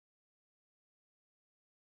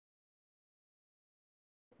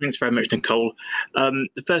Thanks very much, Nicole.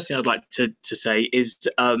 The first thing I'd like to say is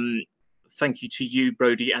thank you to you,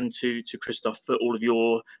 Brodie, and to Christoph for all of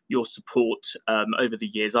your support over the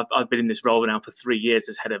years. I've been in this role now for 3 years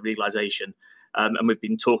as head of legalisation, and we've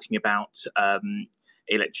been talking about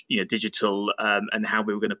digital and how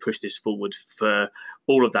we were going to push this forward for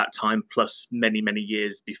all of that time, plus many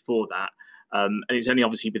years before that. And it's only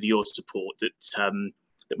obviously with your support that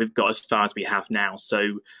we've got as far as we have now.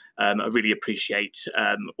 So I really appreciate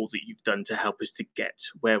all that you've done to help us to get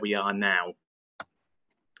where we are now.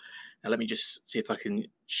 Now, let me just see if I can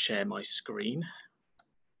share my screen.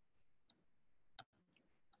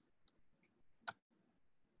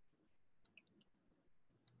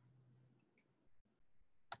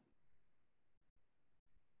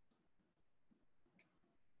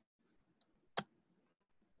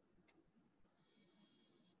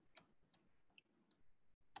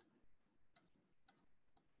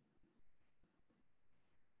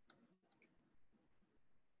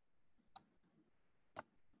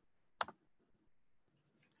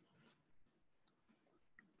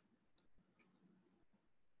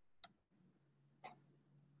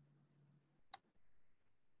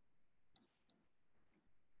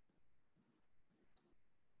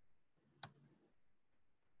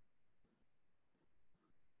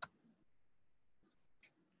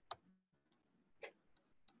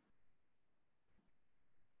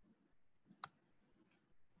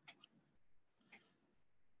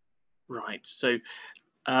 Right, so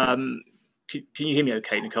can you hear me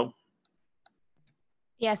okay, Nicole?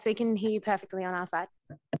 Yes, we can hear you perfectly on our side.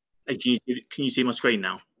 Can you see my screen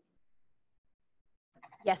now?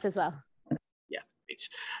 Yes, as well. Yeah.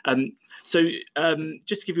 So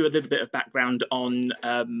just to give you a little bit of background on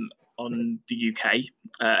the UK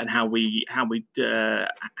and how we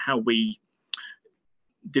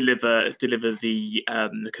deliver the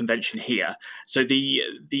convention here. So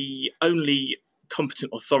the only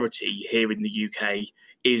competent authority here in the UK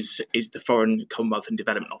is the Foreign, Commonwealth and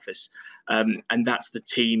Development Office, and that's the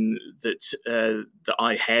team that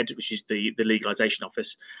I head, which is the Legalisation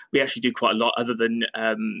Office. We actually do quite a lot other than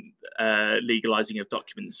legalising of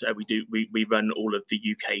documents. We run all of the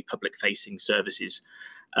UK public facing services.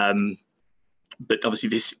 But obviously,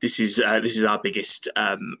 this is our biggest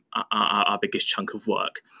chunk of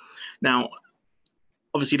work. Now,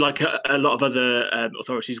 obviously, like a lot of other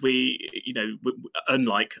authorities,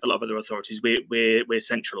 unlike a lot of other authorities, we're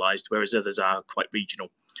centralised, whereas others are quite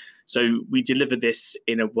regional. So we deliver this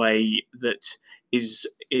in a way that is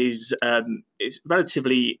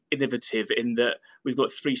relatively innovative in that we've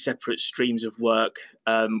got 3 separate streams of work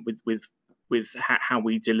with how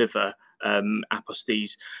we deliver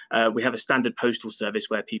apostilles. We have a standard postal service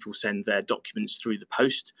where people send their documents through the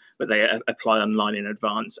post, but they apply online in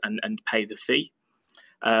advance and pay the fee.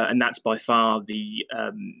 And that's by far the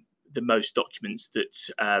most documents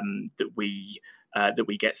that we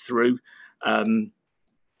get through.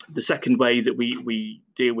 The second way that we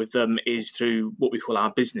deal with them is through what we call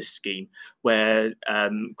our business scheme, where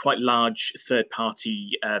quite large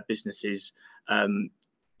third-party businesses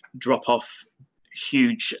drop off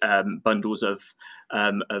huge bundles of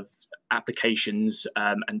applications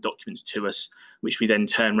and documents to us, which we then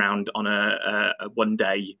turn around on a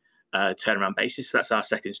one-day turnaround basis. So that's our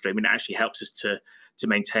second stream, and it actually helps us to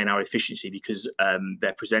maintain our efficiency because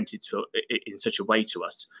they're presented in such a way to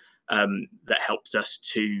us that helps us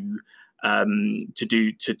to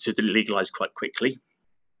legalise quite quickly.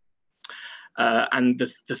 And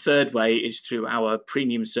the third way is through our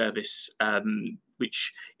premium service,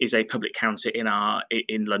 which is a public counter in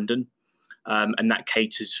London, and that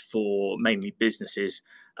caters for mainly businesses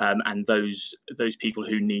and those people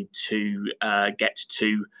who need to get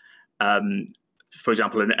to, for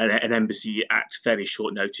example, an embassy at fairly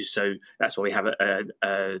short notice. So that's why we have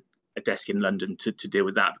a desk in London to deal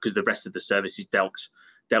with that, because the rest of the service is dealt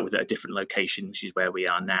with at a different location, which is where we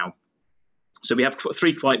are now. So we have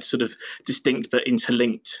 3 quite sort of distinct but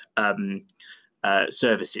interlinked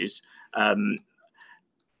services,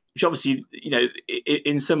 which obviously,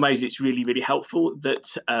 in some ways it's really helpful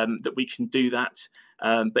that we can do that,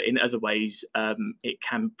 but in other ways it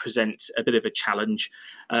can present a bit of a challenge.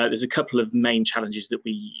 There's a couple of main challenges that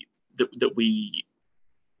we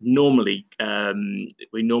normally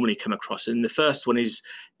come across, and the first one is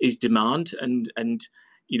demand, and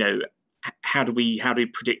how do we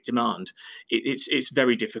predict demand? It's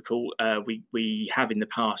very difficult. We have in the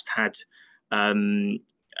past had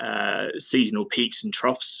seasonal peaks and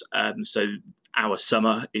troughs. So our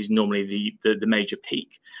summer is normally the major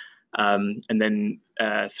peak, and then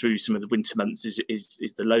through some of the winter months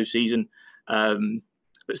is the low season.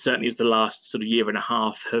 But certainly as the last sort of year and a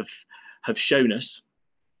half have shown us,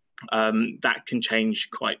 that can change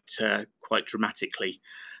quite dramatically.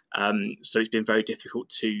 So it's been very difficult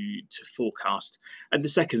to forecast. And the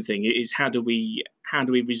second thing is how do we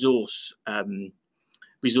resource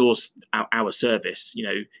our service? You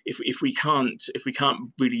know, if we can't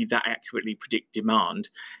really that accurately predict demand,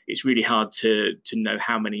 it's really hard to know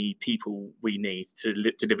how many people we need to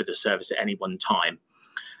deliver the service at any one time.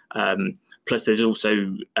 Plus, there's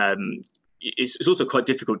also it's also quite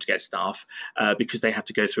difficult to get staff because they have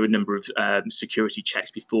to go through a number of security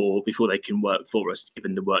checks before they can work for us,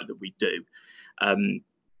 given the work that we do.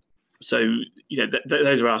 So, you know,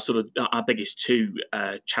 those are our biggest two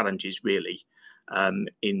challenges, really,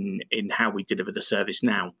 in how we deliver the service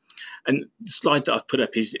now. And the slide that I've put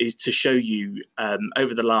up is to show you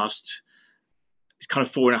over the last, it's kind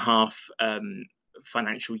of 4.5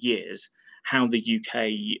 financial years, how the UK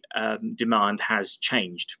demand has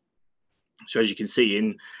changed. So as you can see,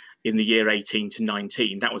 in the year 18 to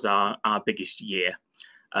 19, that was our biggest year.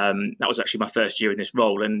 That was actually my first year in this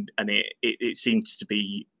role, and it seemed to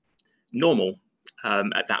be normal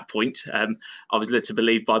at that point. I was led to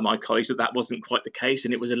believe by my colleagues that wasn't quite the case,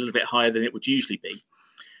 and it was a little bit higher than it would usually be.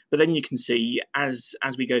 But then you can see as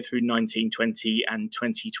we go through 1920 and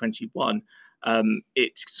 2021,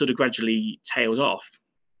 it sort of gradually tails off.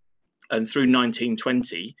 And through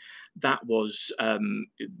 1920, that was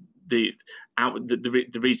the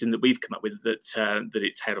reason that we've come up with that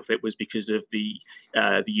it tailed off. It was because of the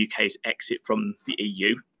UK's exit from the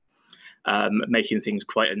EU, making things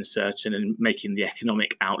quite uncertain and making the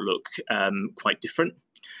economic outlook quite different.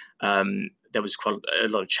 There was quite a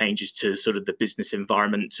lot of changes to sort of the business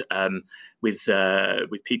environment, with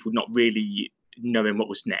people not really knowing what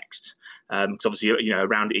was next. Because obviously, you know,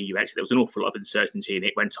 around EU exit, there was an awful lot of uncertainty, and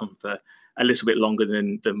it went on for a little bit longer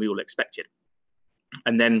than we all expected.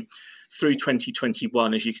 And then through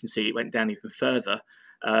 2021, as you can see, it went down even further,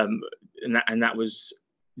 and that was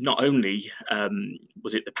not only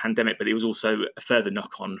was it the pandemic, but it was also a further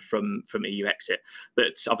knock-on from EU exit.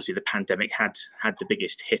 But obviously, the pandemic had the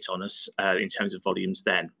biggest hit on us in terms of volumes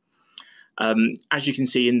then. As you can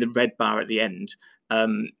see in the red bar at the end,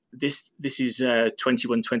 this is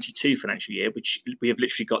 21-22 financial year, which we have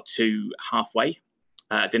literally got to halfway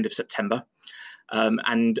at the end of September.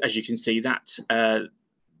 And as you can see, that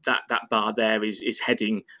bar there is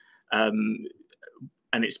heading, and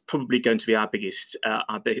it's probably going to be our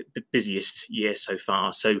busiest year so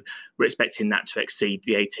far. So we're expecting that to exceed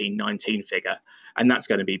the 18-19 figure, and that's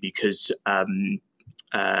going to be because of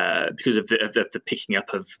the picking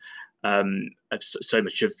up of so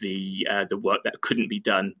much of the work that couldn't be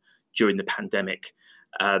done during the pandemic.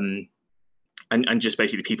 And just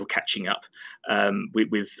basically people catching up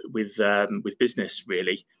with business,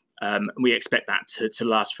 really. And we expect that to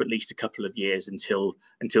last for at least a couple of years until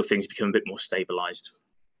things become a bit more stabilised.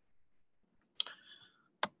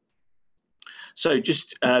 So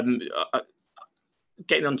just getting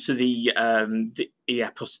onto the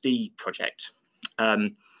Apostille project,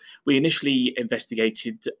 we initially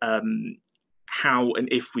investigated how and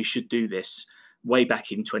if we should do this way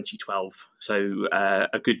back in 2012, so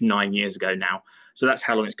a good 9 years ago now. So that's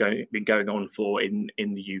how long it's been going on for in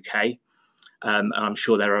the UK. And I'm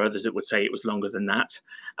sure there are others that would say it was longer than that.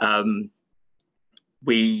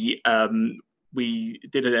 We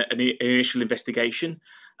did an initial investigation,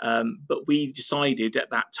 but we decided at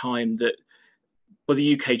that time that, well,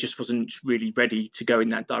 the UK just wasn't really ready to go in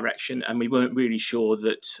that direction, and we weren't really sure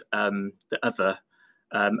that the other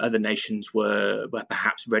nations were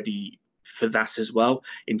perhaps ready for that as well,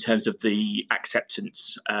 in terms of the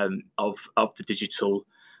acceptance of the digital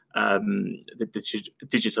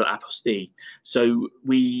apostille. So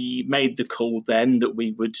we made the call then that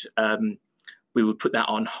we would put that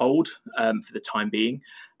on hold for the time being,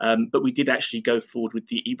 but we did actually go forward with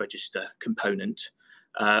the e-register component,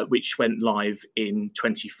 which went live in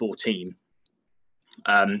 2014.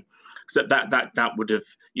 So that would have,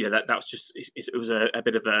 you know, that was just, it was a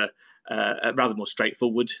bit of a rather more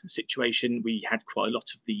straightforward situation. We had quite a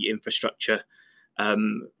lot of the infrastructure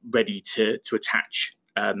ready to attach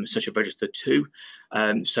such a register to.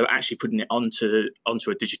 So actually putting it onto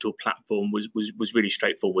a digital platform was really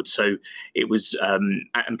straightforward. So it was,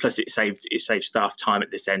 and plus it saved staff time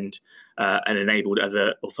at this end, and enabled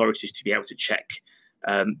other authorities to be able to check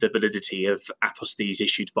the validity of apostilles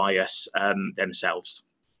issued by us themselves.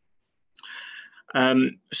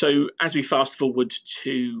 So as we fast forward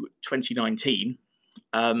to 2019,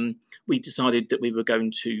 we decided that we were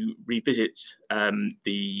going to revisit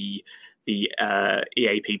the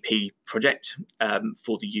EAPP project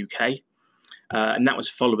for the UK, and that was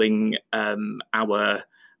following our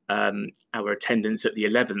attendance at the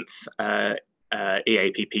 11th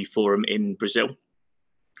EAPP forum in Brazil,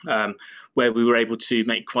 where we were able to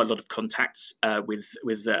make quite a lot of contacts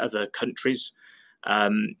with other countries,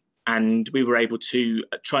 and we were able to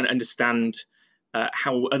try and understand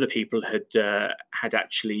how other people had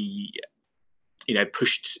actually,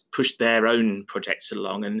 pushed their own projects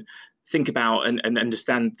along, and think about and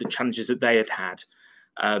understand the challenges that they had had.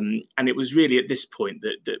 And it was really at this point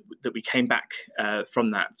that we came back from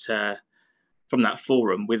that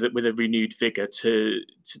forum with a renewed vigor to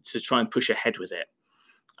try and push ahead with it,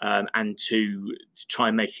 and to try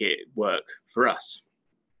and make it work for us.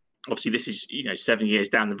 Obviously, this is 7 years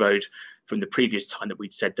down the road from the previous time that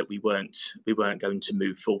we'd said that we weren't going to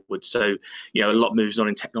move forward. So a lot moves on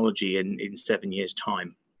in technology in 7 years'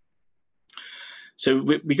 time. So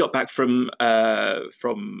we got back from the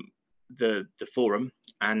forum,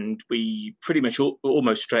 and we pretty much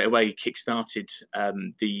almost straight away kick-started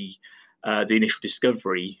the initial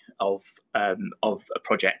discovery of a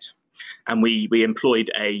project, and we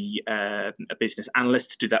employed a business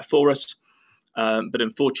analyst to do that for us. But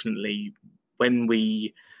unfortunately, when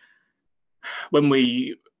we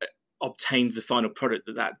obtained the final product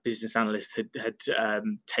that business analyst had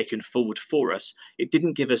taken forward for us, it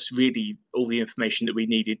didn't give us really all the information that we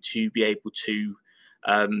needed to be able to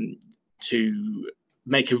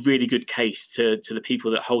make a really good case to the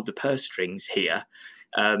people that hold the purse strings here,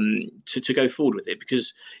 to go forward with it.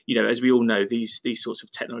 Because as we all know, these sorts of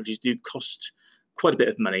technologies do cost quite a bit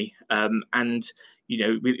of money, and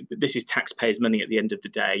this is taxpayers' money at the end of the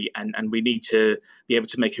day, and we need to be able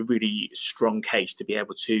to make a really strong case to be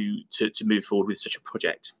able to move forward with such a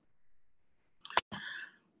project.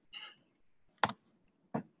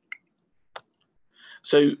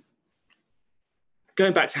 So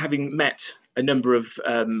going back to having met a number of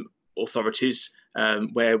authorities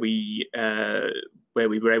where we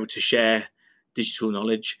were able to share digital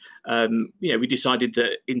knowledge, we decided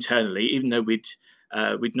that internally, even though we'd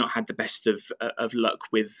not had the best of luck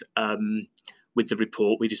with the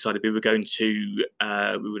report, we decided we were going to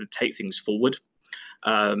take things forward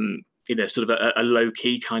in a sort of a low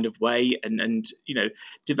key kind of way, and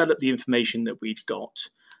develop the information that we'd got,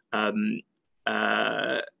 and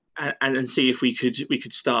see if we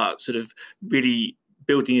could start sort of really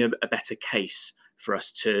building a better case for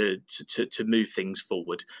us to move things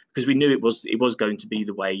forward, because we knew it was going to be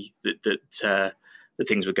the way that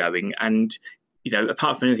things were going. And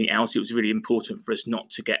apart from anything else, it was really important for us not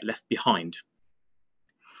to get left behind.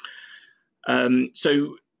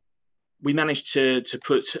 So we managed to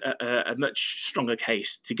put a much stronger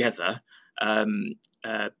case together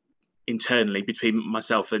internally between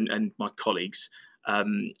myself and my colleagues,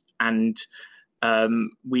 and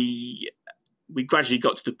we gradually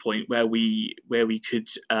got to the point where we could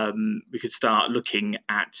start looking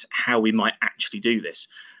at how we might actually do this.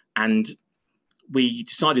 And we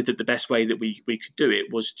decided that the best way that we could do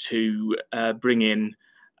it was to bring in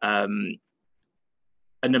a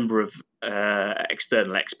number of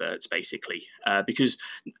external experts, basically, because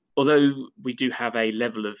although we do have a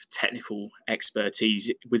level of technical expertise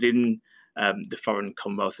within the Foreign,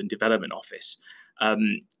 Commonwealth and Development Office,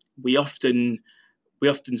 we often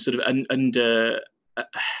sort of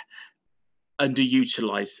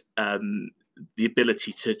underutilize the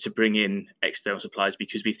ability to bring in external suppliers,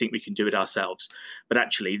 because we think we can do it ourselves. But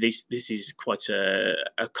actually, this is quite a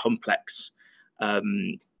complex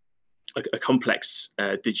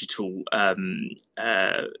digital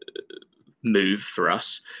move for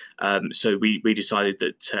us. So we decided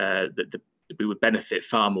that we would benefit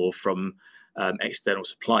far more from external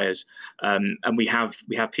suppliers, and we have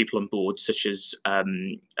people on board such as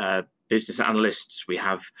business analysts. We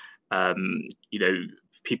have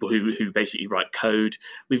people who basically write code.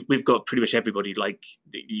 We've got pretty much everybody like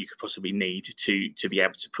that you could possibly need to be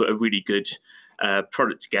able to put a really good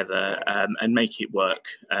product together and make it work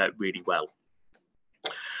really well.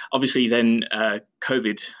 Obviously, then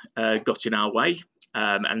COVID got in our way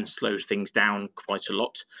and slowed things down quite a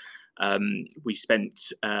lot. We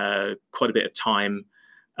spent quite a bit of time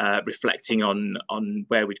reflecting on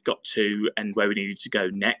where we'd got to and where we needed to go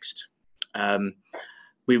next.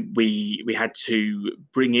 We had to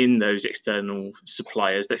bring in those external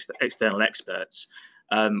suppliers, external experts,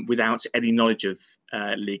 without any knowledge of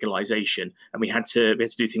legalisation, and we had to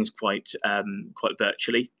do things quite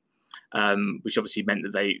virtually, which obviously meant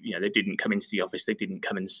that they didn't come into the office, they didn't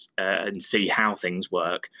come and see how things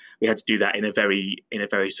work. We had to do that in a very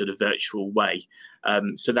sort of virtual way,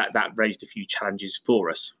 so that raised a few challenges for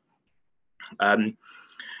us.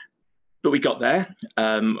 But we got there.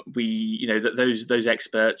 Those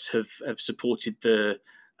experts have supported the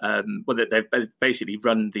well, they've basically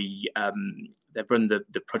run the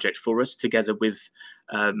project for us together with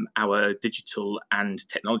our digital and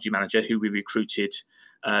technology manager, who we recruited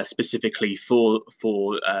specifically for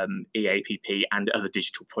EAPP and other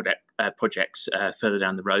digital projects further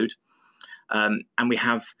down the road. And we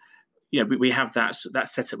have, we have that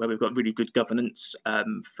setup where we've got really good governance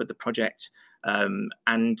for the project, and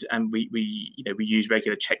we use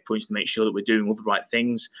regular checkpoints to make sure that we're doing all the right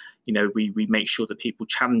things. We make sure that people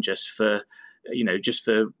challenge us for, just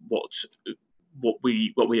for what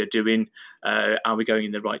we are doing. Are we going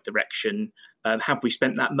in the right direction? Have we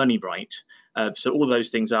spent that money right? So all those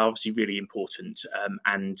things are obviously really important,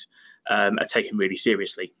 and are taken really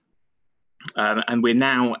seriously. And we're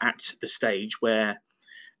now at the stage where,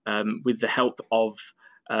 with the help of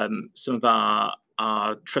some of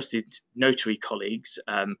our trusted notary colleagues,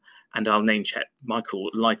 and I'll name check Michael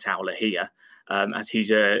Lightowler here, as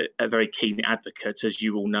he's a very keen advocate, as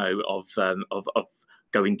you all know, of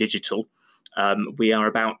going digital. We are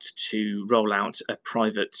about to roll out a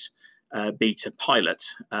private beta pilot,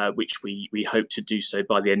 which we hope to do so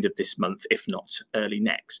by the end of this month, if not early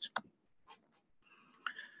next.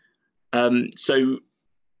 So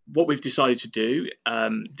what we've decided to do,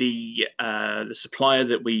 the supplier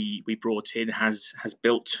that we brought in has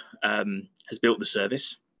built the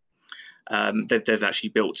service. They've actually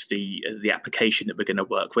built the application that we're going to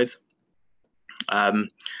work with.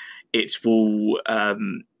 It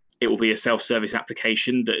will be a self-service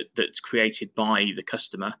application that's created by the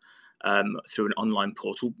customer through an online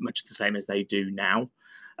portal, much the same as they do now.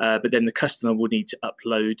 But then the customer will need to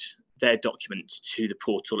upload their documents to the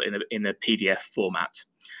portal in a PDF format.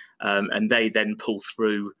 And they then pull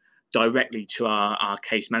through directly to our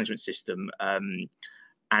case management system,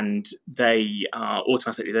 and they are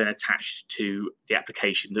automatically then attached to the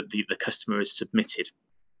application that the customer has submitted.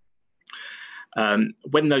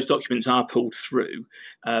 When those documents are pulled through,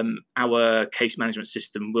 our case management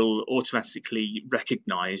system will automatically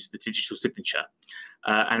recognise the digital signature,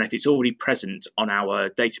 and if it's already present on our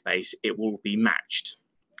database, it will be matched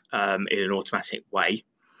in an automatic way.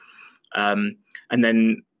 And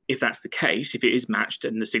then, if that's the case, if it is matched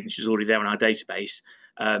and the signature is already there in our database,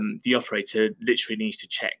 the operator literally needs to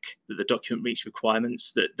check that the document meets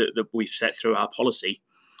requirements that we've set through our policy,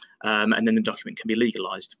 and then the document can be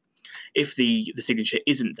legalised. If the signature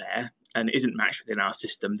isn't there and isn't matched within our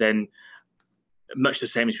system, then much the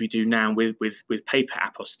same as we do now with paper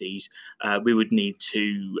apostilles, we would need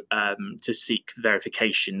to seek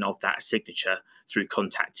verification of that signature through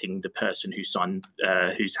contacting the person who's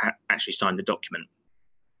actually signed the document.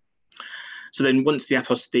 So then, once the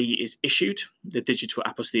apostille is issued, the digital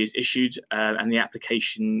apostille is issued, and the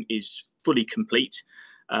application is fully complete,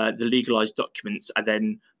 the legalised documents are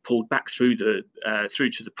then pulled back through to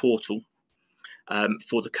the portal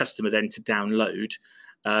for the customer then to download.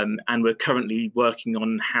 And we're currently working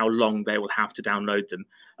on how long they will have to download them,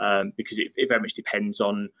 because it very much depends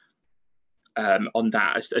on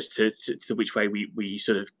that as to which way we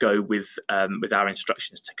sort of go with our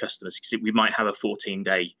instructions to customers. Because we might have a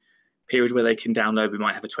 14-day period where they can download, we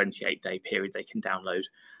might have a 28-day period they can download.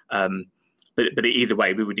 But either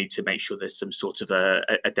way, we would need to make sure there's some sort of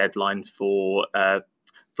a deadline for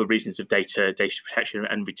reasons of data protection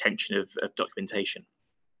and retention of documentation.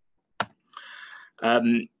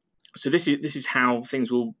 So this is how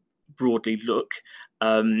things will broadly look.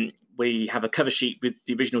 We have a cover sheet with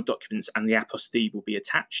the original documents, and the apostille will be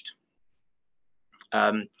attached.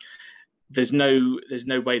 There's no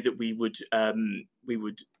way that we would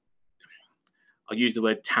I'll use the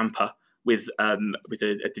word tamper with a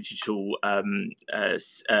digital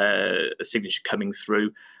signature coming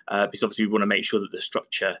through, because obviously we want to make sure that the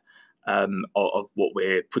structure of what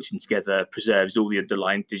we're putting together preserves all the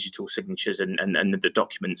underlying digital signatures, and the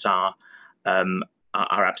documents are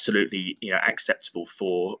absolutely acceptable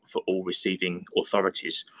for all receiving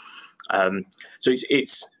authorities. So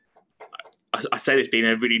I say this being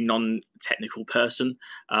a really non-technical person,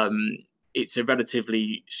 it's a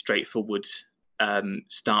relatively straightforward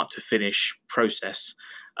start to finish process,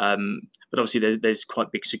 but obviously there's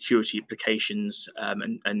quite big security implications,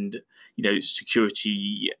 and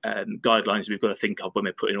security guidelines we've got to think of when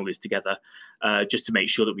we're putting all this together, just to make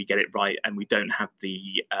sure that we get it right and we don't have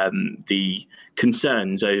the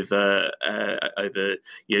concerns over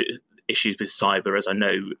issues with cyber, as I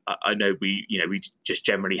know we just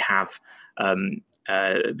generally have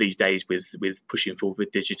these days with pushing forward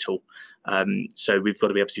with digital. So we've got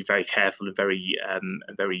to be obviously very careful and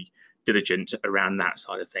very diligent around that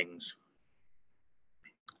side of things.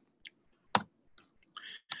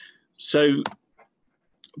 So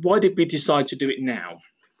why did we decide to do it now?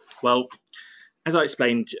 Well, as I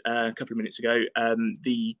explained a couple of minutes ago,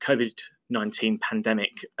 the COVID-19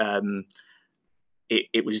 pandemic,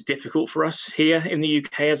 it was difficult for us here in the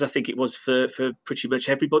UK, as I think it was for pretty much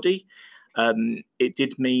everybody. It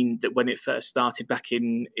did mean that when it first started back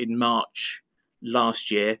in March last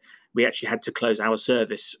year, we actually had to close our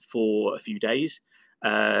service for a few days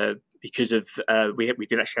because of we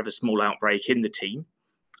did actually have a small outbreak in the team,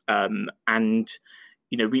 and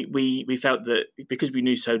we felt that because we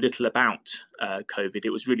knew so little about COVID, it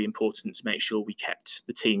was really important to make sure we kept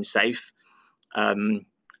the team safe,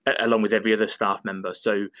 along with every other staff member.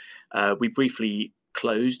 So we briefly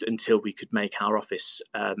closed until we could make our office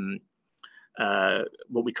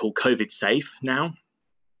what we call COVID safe now.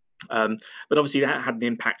 But obviously that had an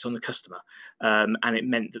impact on the customer, and it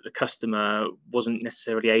meant that the customer wasn't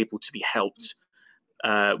necessarily able to be helped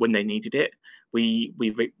when they needed it. We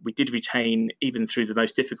did retain, even through the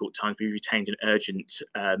most difficult times, we retained an urgent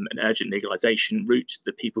legalisation route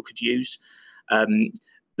that people could use.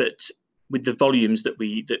 But with the volumes that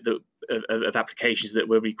of applications that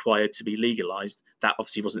were required to be legalised, that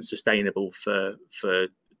obviously wasn't sustainable for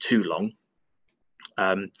too long.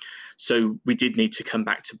 So we did need to come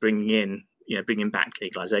back to bringing back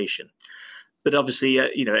legalisation. But obviously,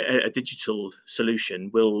 a digital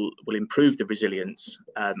solution will improve the resilience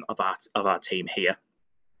of our team here,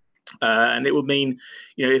 and it will mean,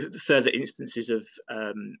 further instances of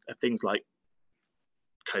things like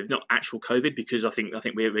COVID, not actual COVID, because I think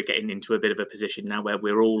we're getting into a bit of a position now where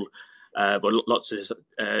we're all, lots of us,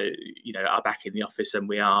 are back in the office, and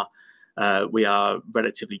we are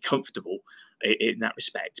relatively comfortable in that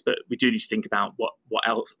respect. But we do need to think about what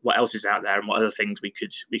else is out there and what other things we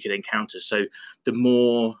could encounter. So the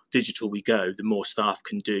more digital we go, the more staff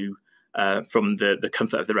can do from the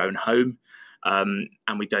comfort of their own home,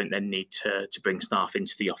 and we don't then need to bring staff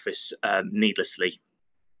into the office needlessly.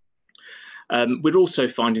 We're also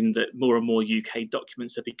finding that more and more UK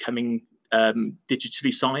documents are becoming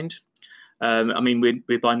digitally signed.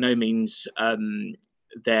 We're by no means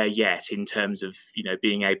there yet in terms of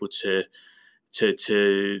being able to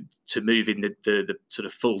move in the sort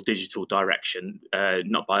of full digital direction,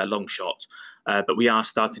 not by a long shot, but we are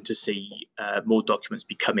starting to see more documents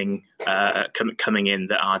coming in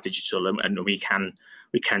that are digital, and we can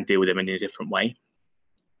deal with them in a different way.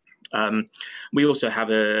 We also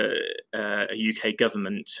have a UK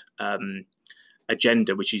government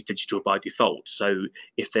agenda which is digital by default. So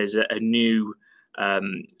if there's a new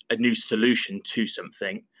solution to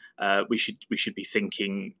something, we should be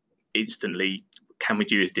thinking instantly, can we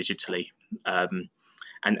do this digitally? And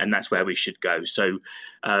that's where we should go. So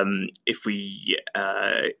if we're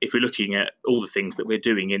looking at all the things that we're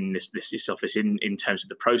doing in this office in terms of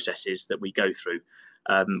the processes that we go through,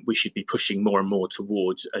 we should be pushing more and more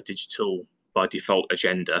towards a digital by default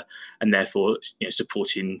agenda, and therefore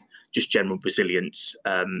supporting just general resilience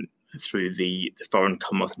through the Foreign,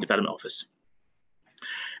 Commonwealth and Development Office.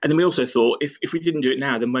 And then we also thought, if we didn't do it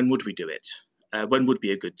now, then when would we do it? When would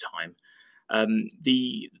be a good time?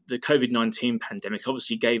 The COVID-19 pandemic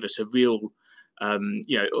obviously gave us a real,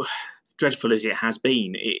 dreadful as it has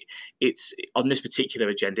been, it's on this particular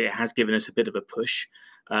agenda, it has given us a bit of a push,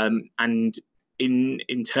 and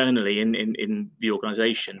internally in the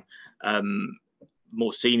organisation,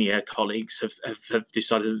 more senior colleagues have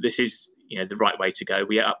decided that this is the right way to go.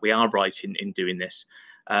 We are right in doing this,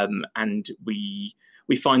 and we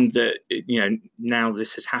find that now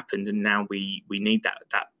this has happened, and now we need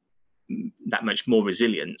that much more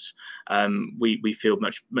resilience. We feel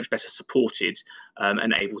much better supported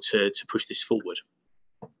and able to push this forward.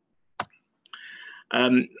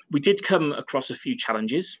 We did come across a few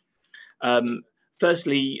challenges.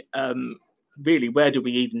 Firstly, really, where do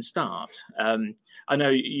we even start? I know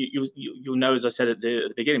you'll know, as I said at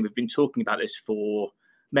the beginning, we've been talking about this for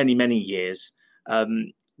many years,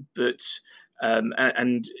 but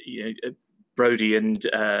Brodie and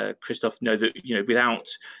Christoph know that without,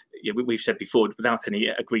 we've said before, without any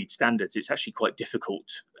agreed standards, it's actually quite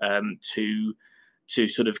difficult to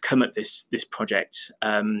sort of come at this project,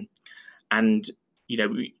 and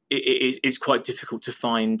it's quite difficult to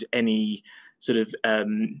find any sort of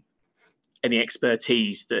any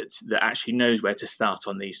expertise that actually knows where to start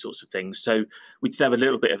on these sorts of things. So we did have a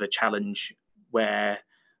little bit of a challenge where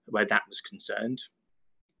that was concerned.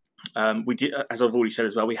 We did, as I've already said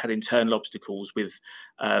as well, we had internal obstacles with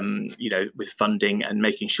with funding and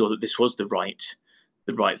making sure that this was the right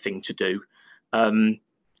thing to do, and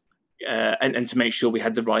to make sure we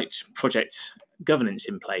had the right project governance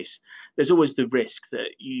in place. There's always the risk that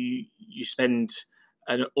you spend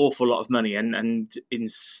an awful lot of money, and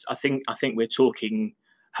I think we're talking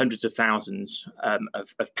hundreds of thousands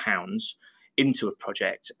of pounds into a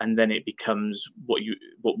project, and then it becomes what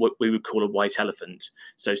we would call a white elephant.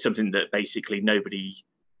 So something that basically nobody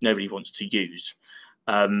wants to use.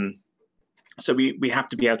 So we have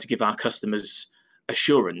to be able to give our customers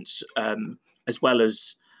assurance, as well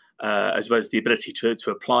as the ability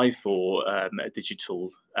to apply for a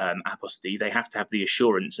digital apostille. They have to have the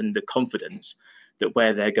assurance and the confidence that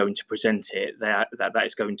where they're going to present it, that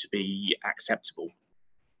is going to be acceptable.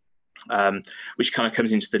 Which kind of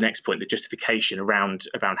comes into the next point, the justification around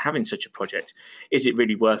having such a project. Is it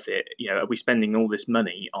really worth it? Are we spending all this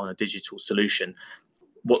money on a digital solution?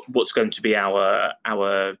 What's going to be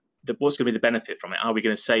what's going to be the benefit from it? Are we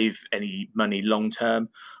going to save any money long term,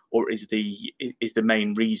 or is the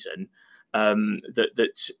main reason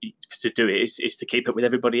that to do it is to keep up with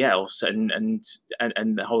everybody else and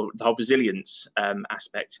the whole resilience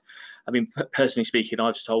aspect? I mean, personally speaking,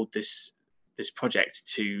 I've sold this project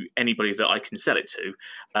to anybody that I can sell it to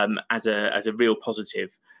as a real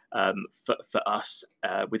positive for us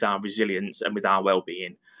with our resilience and with our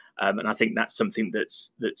well-being, and I think that's something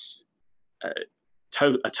that's a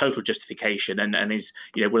total justification and is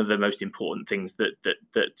one of the most important things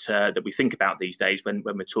that we think about these days when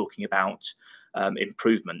we're talking about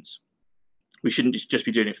improvements. We shouldn't just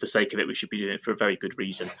be doing it for the sake of it. We should be doing it for a very good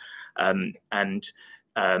reason.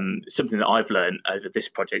 Something that I've learned over this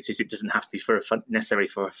project is it doesn't have to be necessarily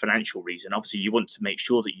for a financial reason. Obviously, you want to make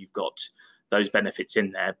sure that you've got those benefits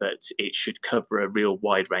in there, but it should cover a real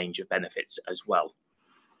wide range of benefits as well.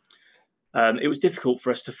 It was difficult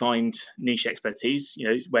for us to find niche expertise.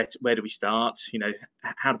 Where do we start?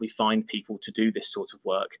 How do we find people to do this sort of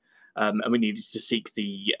work? And we needed to seek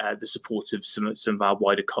the support of some of our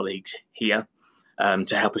wider colleagues here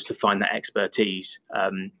to help us to find that expertise.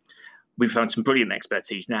 We've found some brilliant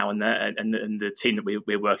expertise now, and the team that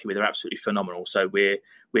we're working with are absolutely phenomenal. So we're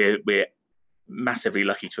massively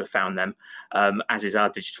lucky to have found them, as is our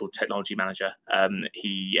digital technology manager.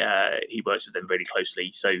 He works with them really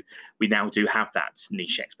closely. So we now do have that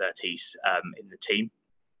niche expertise in the team.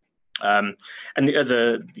 And the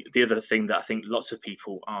other thing that I think lots of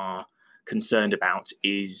people are concerned about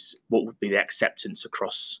is what would be the acceptance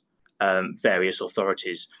across various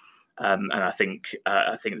authorities. And I think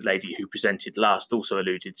the lady who presented last also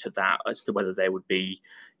alluded to that, as to whether there would be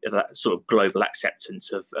that sort of global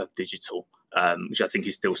acceptance of digital, which I think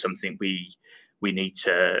is still something we need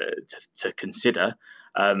to consider.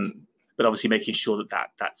 But obviously making sure that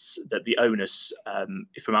the onus,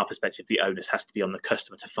 from our perspective, the onus has to be on the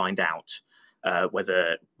customer to find out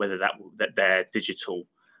whether that their digital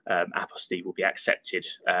apostille will be accepted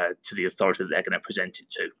to the authority that they're going to present it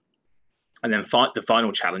to. And then the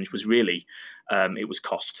final challenge was really, it was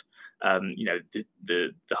cost.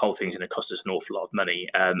 The whole thing's going to cost us an awful lot of money,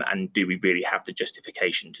 and do we really have the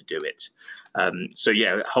justification to do it? So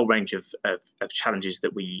yeah, a whole range of challenges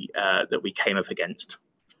that we came up against.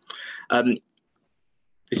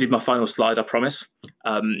 This is my final slide, I promise,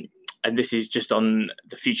 and this is just on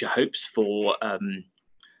the future hopes for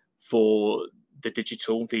the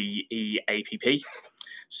digital, the EAPP.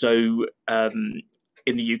 So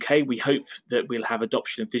in the UK, we hope that we'll have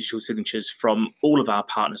adoption of digital signatures from all of our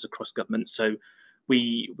partners across government. So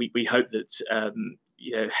we hope that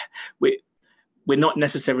we're not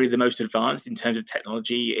necessarily the most advanced in terms of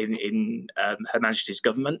technology in Her Majesty's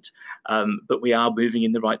government, but we are moving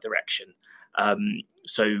in the right direction.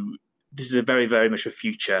 So this is a very, very much a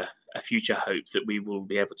future hope that we will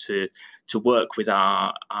be able to work with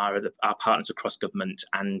our partners across government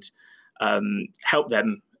and help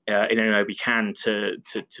them in any way we can to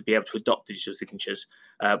be able to adopt digital signatures.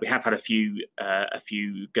 We have had a few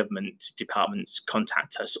government departments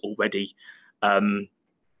contact us already,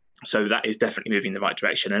 so that is definitely moving in the right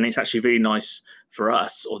direction. And it's actually really nice for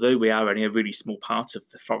us, although we are only a really small part of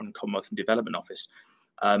the Foreign, Commonwealth and Development Office.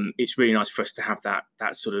 It's really nice for us to have that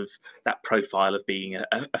profile of being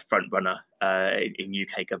a front runner in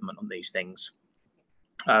UK government on these things.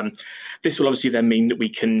 This will obviously then mean that we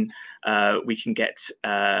can get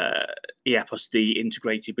e-apostille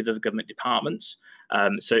integrated with other government departments.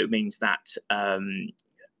 So it means that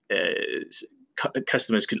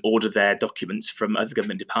customers can order their documents from other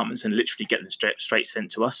government departments and literally get them straight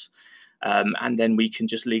sent to us, and then we can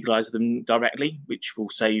just legalise them directly, which will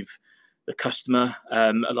save the customer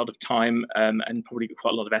a lot of time and probably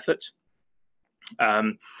quite a lot of effort.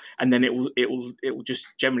 And then it will just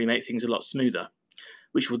generally make things a lot smoother,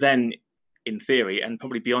 which will then, in theory, and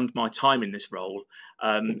probably beyond my time in this role,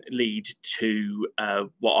 lead to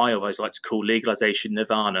what I always like to call legalisation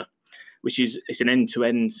nirvana, which is it's an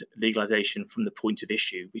end-to-end legalisation from the point of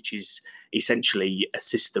issue, which is essentially a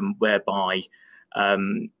system whereby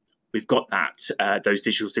we've got those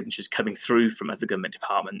digital signatures coming through from other government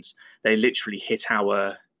departments, they literally hit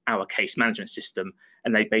our case management system,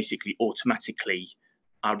 and they basically automatically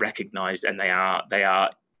are recognised, and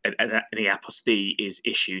and the apostille is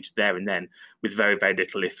issued there and then with very, very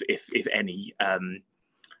little, if any,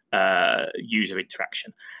 user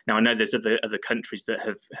interaction. Now, I know there's other countries that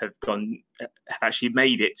have actually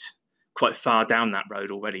made it quite far down that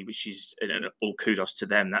road already, which is all kudos to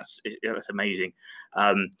them. That's amazing.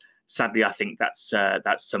 Sadly, I think that's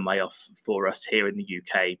some way off for us here in the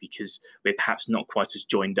UK, because we're perhaps not quite as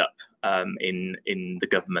joined up in the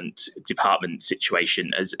government department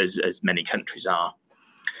situation as many countries are.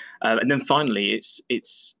 And then finally,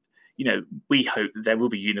 it's we hope that there will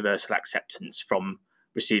be universal acceptance from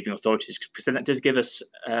receiving authorities, because then that does give us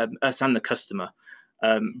and the customer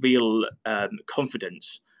real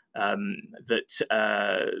confidence that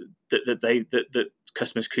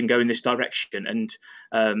customers can go in this direction, and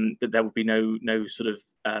that there will be no sort of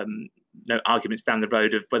no arguments down the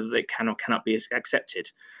road of whether they can or cannot be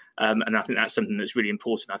accepted. And I think that's something that's really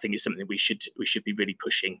important. I think it's something we should be really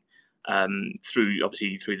pushing through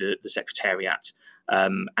the Secretariat,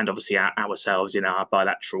 and obviously ourselves in our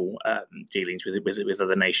bilateral dealings with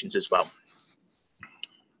other nations as well.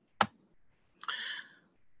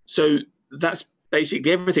 So that's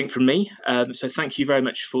basically everything from me. So thank you very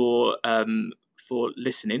much for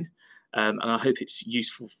listening, and I hope it's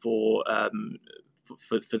useful for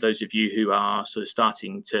those of you who are sort of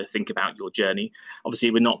starting to think about your journey. Obviously,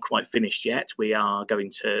 we're not quite finished yet. We are going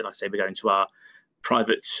to, like I say, we're going to our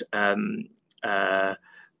private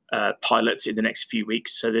pilot in the next few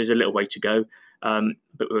weeks, so there's a little way to go,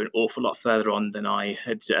 but we're an awful lot further on than I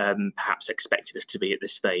had perhaps expected us to be at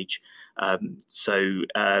this stage. So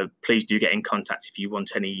please do get in contact if you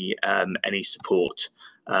want any support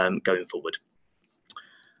going forward.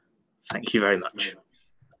 Thank you very much.